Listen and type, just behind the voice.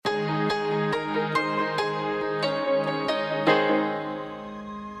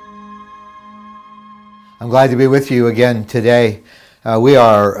I'm glad to be with you again today. We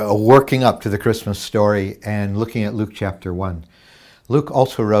are working up to the Christmas story and looking at Luke chapter 1. Luke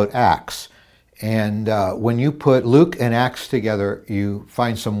also wrote Acts. And when you put Luke and Acts together, you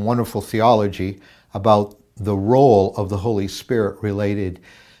find some wonderful theology about the role of the Holy Spirit related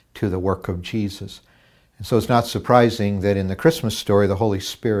to the work of Jesus. And so it's not surprising that in the Christmas story, the Holy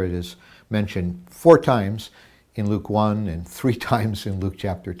Spirit is mentioned 4 times in Luke 1 and 3 times in Luke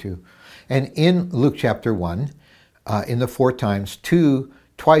chapter 2. And in Luke chapter 1, in the 4 times,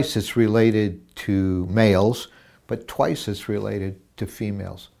 twice it's related to males, but twice it's related to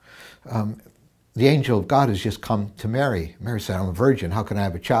females. The angel of God has just come to Mary. Mary said, I'm a virgin, how can I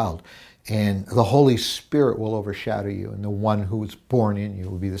have a child? And the Holy Spirit will overshadow you, and the one who is born in you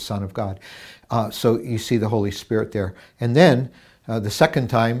will be the Son of God. So you see the Holy Spirit there. And then the second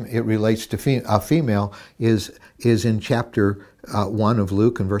time it relates to female is in chapter 1 of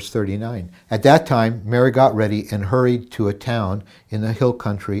Luke and verse 39. At that time, Mary got ready and hurried to a town in the hill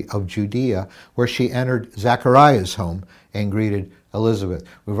country of Judea, where she entered Zachariah's home and greeted Elizabeth.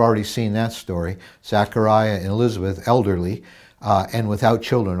 We've already seen that story. Zachariah and Elizabeth, elderly, and without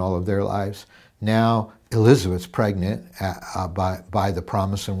children all of their lives. Now Elizabeth's pregnant by the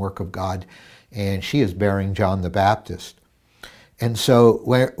promise and work of God, and she is bearing John the Baptist. And so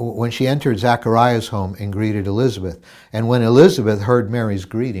when she entered Zachariah's home and greeted Elizabeth, and when Elizabeth heard Mary's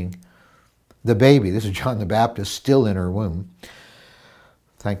greeting, the baby, this is John the Baptist, still in her womb.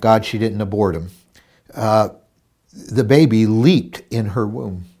 Thank God she didn't abort him. The baby leaped in her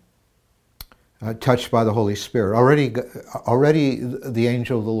womb, touched by the Holy Spirit. Already the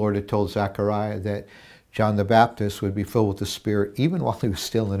angel of the Lord had told Zachariah that John the Baptist would be filled with the Spirit even while he was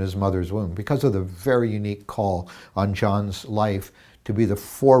still in his mother's womb, because of the very unique call on John's life to be the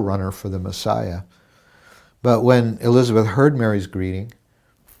forerunner for the Messiah. But when Elizabeth heard Mary's greeting,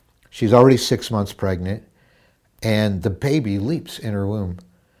 she's already 6 months pregnant, and the baby leaps in her womb.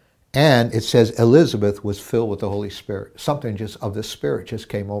 And it says Elizabeth was filled with the Holy Spirit. Something just of the Spirit just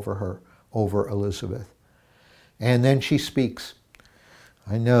came over her, over Elizabeth. And then she speaks.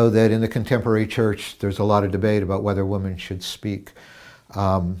 I know that in the contemporary church, there's a lot of debate about whether women should speak.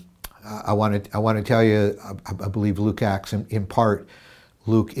 I want to tell you, I believe Luke Acts, in part,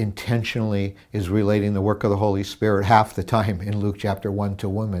 Luke intentionally is relating the work of the Holy Spirit half the time in Luke chapter 1 to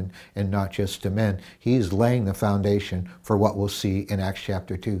women and not just to men. He's laying the foundation for what we'll see in Acts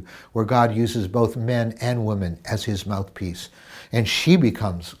chapter 2, where God uses both men and women as his mouthpiece. And she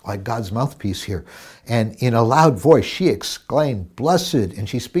becomes like God's mouthpiece here. And in a loud voice, she exclaimed, "Blessed," and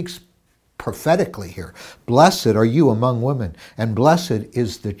she speaks prophetically here, "Blessed are you among women, and blessed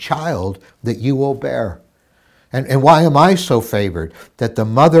is the child that you will bear. And why am I so favored that the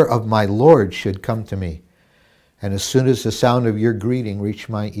mother of my Lord should come to me? And as soon as the sound of your greeting reached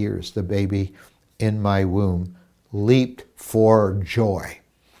my ears, the baby in my womb leaped for joy."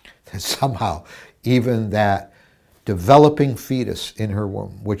 And somehow, even that developing fetus in her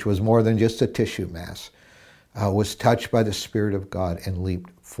womb, which was more than just a tissue mass, was touched by the Spirit of God and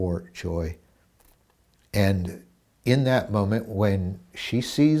leaped for joy. And in that moment, when she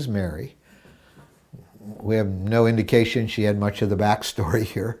sees Mary, we have no indication she had much of the backstory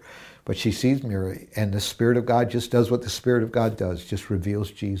here, but she sees Mary, and the Spirit of God just does what the Spirit of God does, just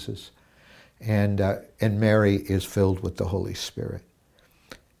reveals Jesus. And Mary is filled with the Holy Spirit.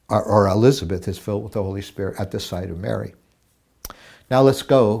 Or Elizabeth is filled with the Holy Spirit at the sight of Mary. Now let's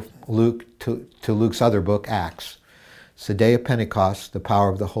go to Luke's other book, Acts. It's the day of Pentecost. The power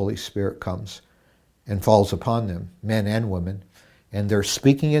of the Holy Spirit comes and falls upon them, men and women, and they're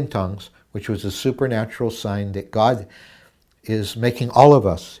speaking in tongues, which was a supernatural sign that God is making all of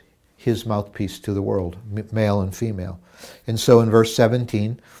us his mouthpiece to the world, male and female. And so in verse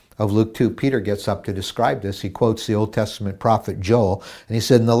 17 of Luke 2, Peter gets up to describe this. He quotes the Old Testament prophet Joel, and he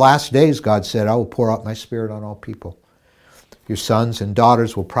said, "In the last days, God said, I will pour out my Spirit on all people. Your sons and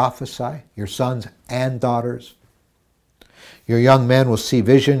daughters will prophesy, your sons and daughters. Your young men will see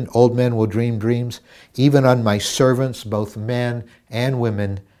vision, old men will dream dreams. Even on my servants, both men and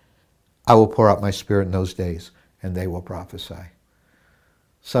women, I will pour out my Spirit in those days, and they will prophesy."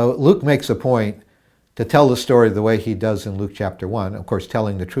 So Luke makes a point to tell the story the way he does in Luke chapter 1, of course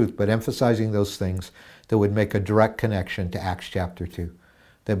telling the truth, but emphasizing those things that would make a direct connection to Acts chapter 2,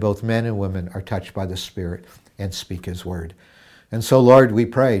 that both men and women are touched by the Spirit and speak his word. And so, Lord, we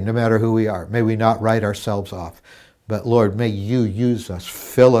pray, no matter who we are, may we not write ourselves off, but Lord, may you use us,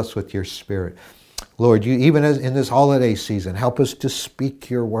 fill us with your Spirit, Lord, you even as in this holiday season, help us to speak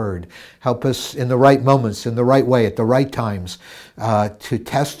your word. Help us in the right moments, in the right way, at the right times, to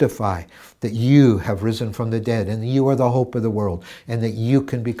testify that you have risen from the dead and that you are the hope of the world and that you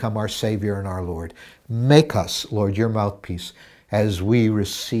can become our Savior and our Lord. Make us, Lord, your mouthpiece as we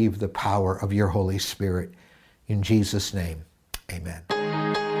receive the power of your Holy Spirit. In Jesus' name, amen.